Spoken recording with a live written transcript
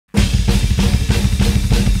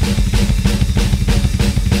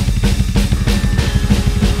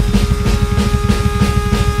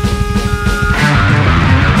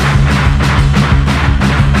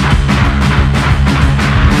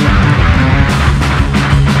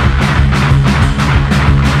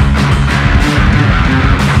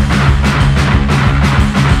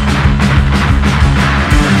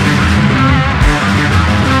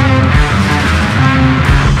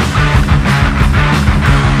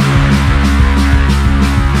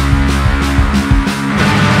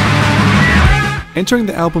Entering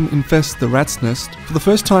the album Infest the Rat's Nest, for the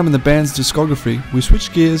first time in the band's discography, we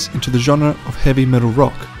switch gears into the genre of heavy metal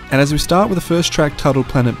rock. And as we start with the first track titled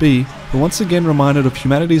Planet B, we're once again reminded of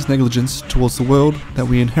humanity's negligence towards the world that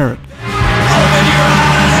we inherit. Open your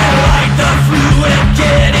eyes and light the fluid,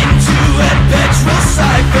 get into it, petrol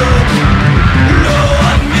cycle. Low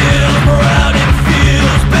mill, brown in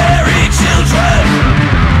fields, bury children.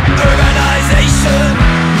 Urbanization,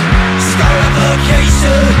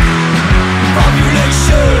 scarification,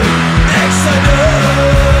 population, exodus.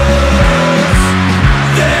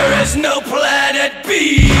 There is no planet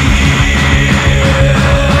B.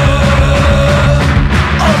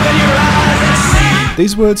 Open your eyes and see.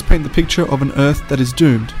 These words paint the picture of an Earth that is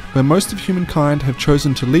doomed, where most of humankind have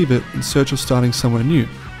chosen to leave it in search of starting somewhere new.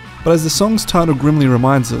 But as the song's title grimly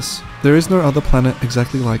reminds us, there is no other planet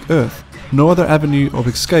exactly like Earth, no other avenue of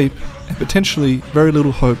escape, and potentially very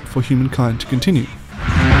little hope for humankind to continue.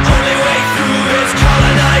 Only way through is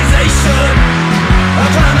colonization,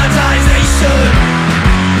 acclimatization,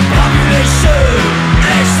 population,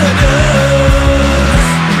 exodus,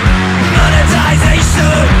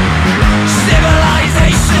 monetization,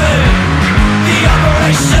 civilization, the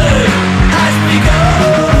operation has begun.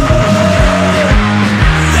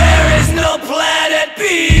 There is no planet B.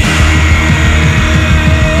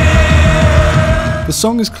 The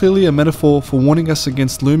song is clearly a metaphor for warning us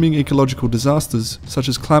against looming ecological disasters such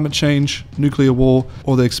as climate change, nuclear war,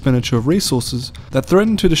 or the expenditure of resources that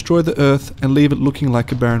threaten to destroy the Earth and leave it looking like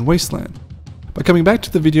a barren wasteland. But coming back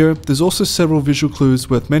to the video, there's also several visual clues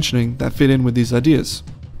worth mentioning that fit in with these ideas.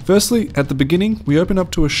 Firstly, at the beginning, we open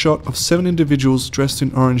up to a shot of 7 individuals dressed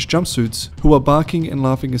in orange jumpsuits who are barking and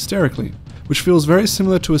laughing hysterically, which feels very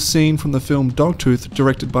similar to a scene from the film Dogtooth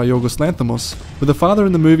directed by Yorgos Lanthimos, where the father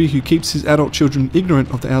in the movie who keeps his adult children ignorant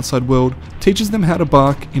of the outside world teaches them how to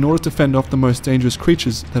bark in order to fend off the most dangerous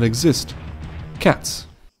creatures that exist: cats.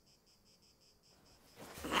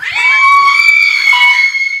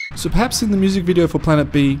 So perhaps in the music video for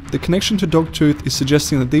Planet B, the connection to Dogtooth is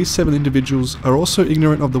suggesting that these 7 individuals are also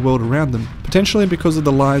ignorant of the world around them, potentially because of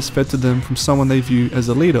the lies fed to them from someone they view as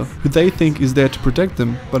a leader, who they think is there to protect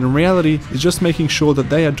them, but in reality is just making sure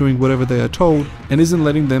that they are doing whatever they are told and isn't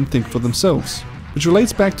letting them think for themselves. Which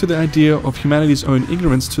relates back to the idea of humanity's own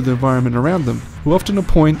ignorance to the environment around them, who often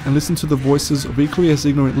appoint and listen to the voices of equally as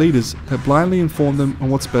ignorant leaders that blindly inform them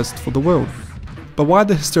on what's best for the world. But why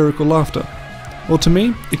the hysterical laughter? Well, to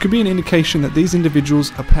me, it could be an indication that these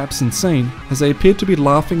individuals are perhaps insane, as they appear to be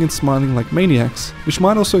laughing and smiling like maniacs, which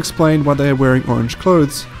might also explain why they are wearing orange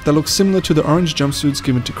clothes that look similar to the orange jumpsuits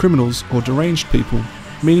given to criminals or deranged people,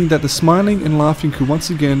 meaning that the smiling and laughing could once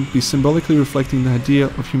again be symbolically reflecting the idea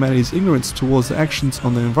of humanity's ignorance towards the actions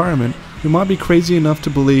on the environment, who might be crazy enough to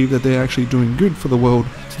believe that they are actually doing good for the world,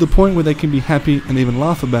 to the point where they can be happy and even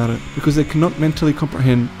laugh about it, because they cannot mentally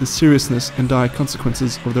comprehend the seriousness and dire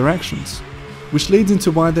consequences of their actions. Which leads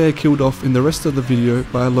into why they are killed off in the rest of the video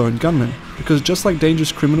by a lone gunman, because just like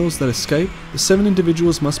dangerous criminals that escape, the 7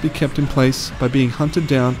 individuals must be kept in place by being hunted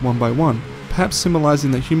down one by one, perhaps symbolizing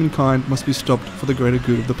that humankind must be stopped for the greater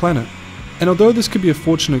good of the planet. And although this could be a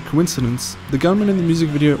fortunate coincidence, the gunman in the music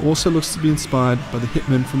video also looks to be inspired by the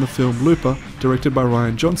hitman from the film Looper, directed by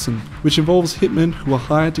Rian Johnson, which involves hitmen who are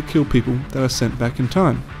hired to kill people that are sent back in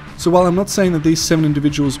time. So while I'm not saying that these 7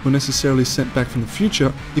 individuals were necessarily sent back from the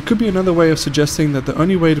future, it could be another way of suggesting that the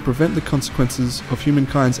only way to prevent the consequences of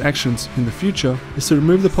humankind's actions in the future is to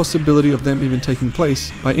remove the possibility of them even taking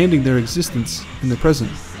place by ending their existence in the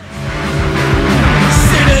present. Sinners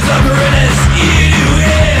are gritters, eat you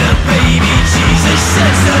here, baby Jesus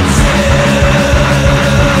sheds a tear.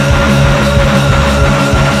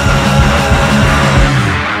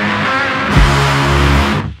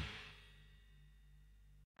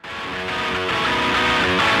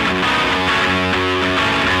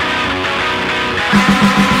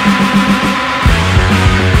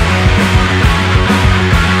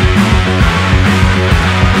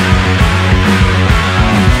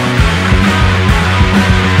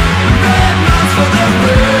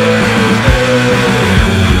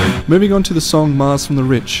 Moving on to the song Mars from the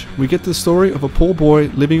Rich, we get the story of a poor boy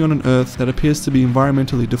living on an Earth that appears to be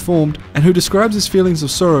environmentally deformed, and who describes his feelings of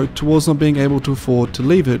sorrow towards not being able to afford to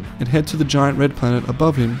leave it and head to the giant red planet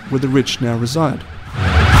above him where the rich now reside.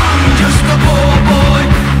 I'm just a poor boy,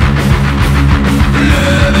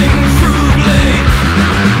 living frugally.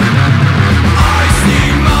 I see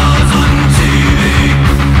Mars on TV,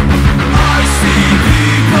 I see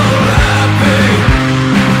people happy.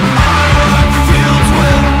 I work fields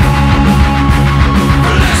with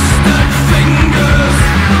blistered fingers.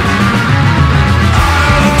 I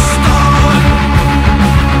look starving.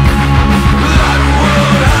 That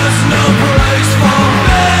world has no place for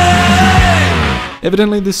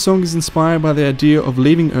Evidently, this song is inspired by the idea of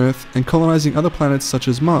leaving Earth and colonizing other planets such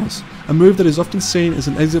as Mars, a move that is often seen as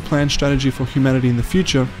an exit plan strategy for humanity in the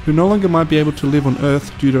future, who no longer might be able to live on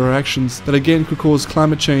Earth due to our actions that again could cause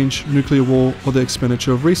climate change, nuclear war, or the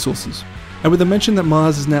expenditure of resources. And with the mention that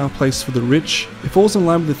Mars is now a place for the rich, it falls in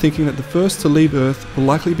line with the thinking that the first to leave Earth will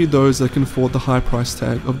likely be those that can afford the high price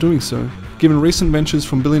tag of doing so, given recent ventures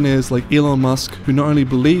from billionaires like Elon Musk, who not only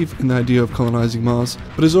believe in the idea of colonizing Mars,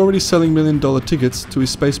 but is already selling $1 million tickets to his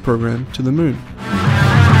space program to the moon.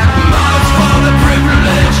 Mars for the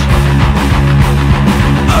privileged,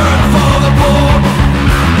 Earth for the poor.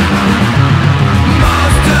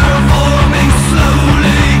 Mars terraforming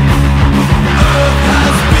slowly, Earth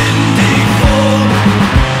has been deformed.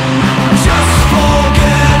 Just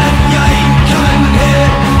forget it, you ain't coming here,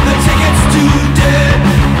 the ticket's too dead.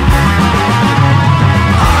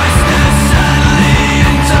 I stare sadly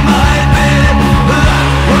into my bed, that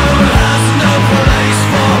world has no place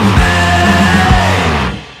for me.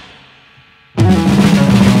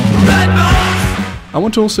 Red Mars! I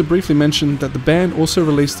want to also briefly mention that the band also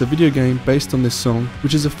released a video game based on this song,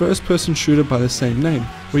 which is a first-person shooter by the same name,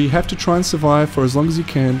 where you have to try and survive for as long as you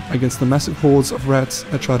can against the massive hordes of rats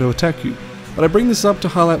that try to attack you. But I bring this up to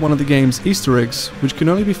highlight one of the game's Easter eggs, which can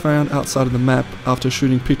only be found outside of the map after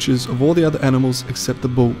shooting pictures of all the other animals except the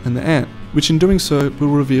bull and the ant, which in doing so will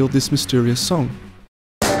reveal this mysterious song.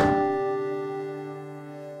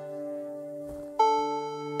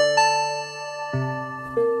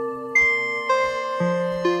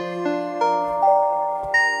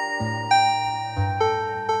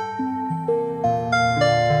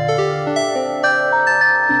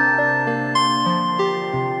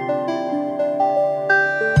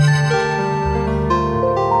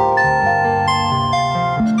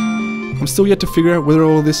 I'm still yet to figure out whether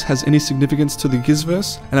all of this has any significance to the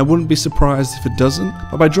Gizzverse, and I wouldn't be surprised if it doesn't,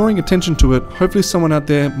 but by drawing attention to it, hopefully someone out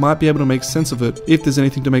there might be able to make sense of it if there's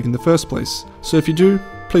anything to make in the first place. So if you do,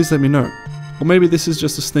 please let me know. Or maybe this is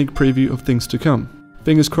just a sneak preview of things to come.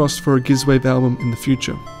 Fingers crossed for a Gizwave album in the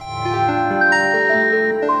future.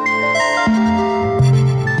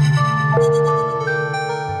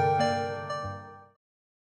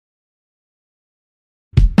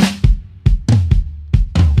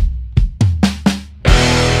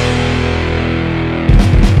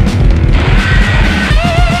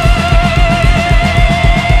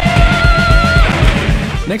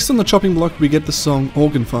 Next on the chopping block we get the song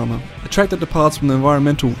Organ Farmer, a track that departs from the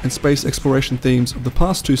environmental and space exploration themes of the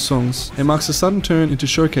past two songs and marks a sudden turn into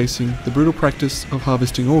showcasing the brutal practice of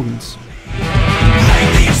harvesting organs.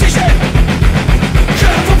 Make the incision,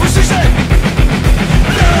 careful precision,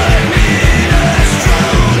 blood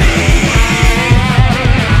minestrone,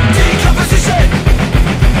 decomposition,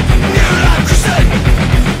 new life christened,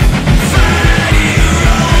 fatty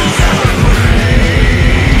rolls of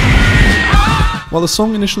While the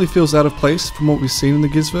song initially feels out of place from what we've seen in the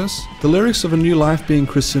Gizzverse, the lyrics of a new life being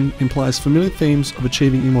christened implies familiar themes of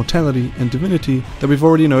achieving immortality and divinity that we've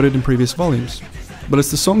already noted in previous volumes. But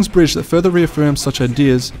it's the song's bridge that further reaffirms such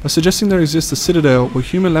ideas by suggesting there exists a citadel where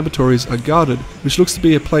human laboratories are guarded, which looks to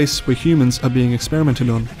be a place where humans are being experimented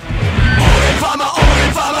on. Organ farmer,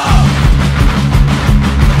 organ farmer.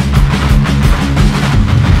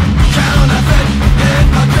 Counterfeit,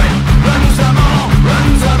 hypocrite, runs them all,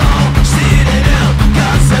 citadel,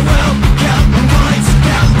 gods they will, counting coins,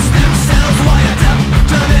 counts themselves, wired up,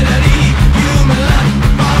 divinity, human life,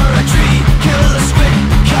 laboratory, kill the squid,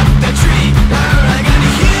 cut the tree, arrogant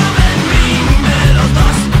human being, metal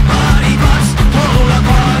dust, body parts, pull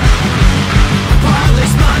apart, partly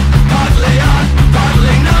smart, partly art,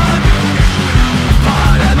 partly not,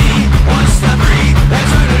 part of me wants to breathe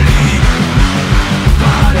eternity,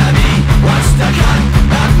 part of me wants to cut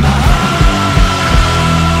at my heart.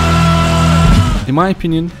 In my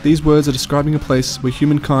opinion, these words are describing a place where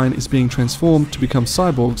humankind is being transformed to become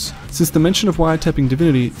cyborgs, since the mention of wiretapping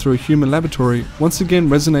divinity through a human laboratory once again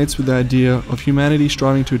resonates with the idea of humanity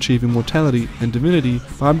striving to achieve immortality and divinity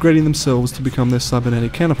by upgrading themselves to become their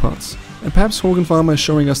cybernetic counterparts. And perhaps Organ Farmer is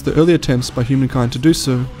showing us the early attempts by humankind to do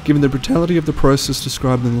so, given the brutality of the process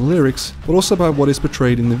described in the lyrics, but also by what is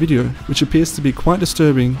portrayed in the video, which appears to be quite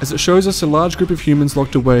disturbing as it shows us a large group of humans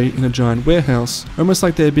locked away in a giant warehouse, almost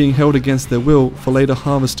like they're being held against their will for later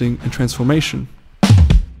harvesting and transformation.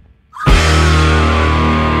 But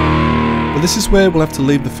this is where we'll have to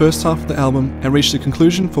leave the first half of the album and reach the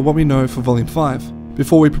conclusion for what we know for Volume 5,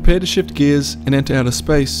 before we prepare to shift gears and enter outer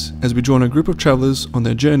space as we join a group of travelers on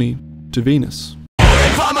their journey to Venus.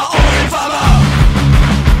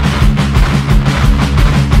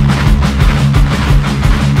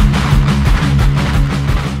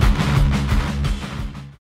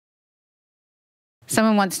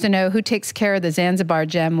 Someone wants to know who takes care of the Zanzibar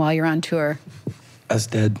gem while you're on tour. Us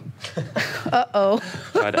dead. Uh-oh.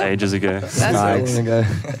 Tried ages ago. So long ago.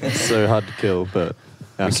 It's so hard to kill, but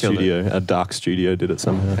our dark studio did it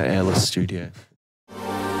somehow. Our airless studio.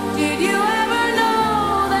 Did you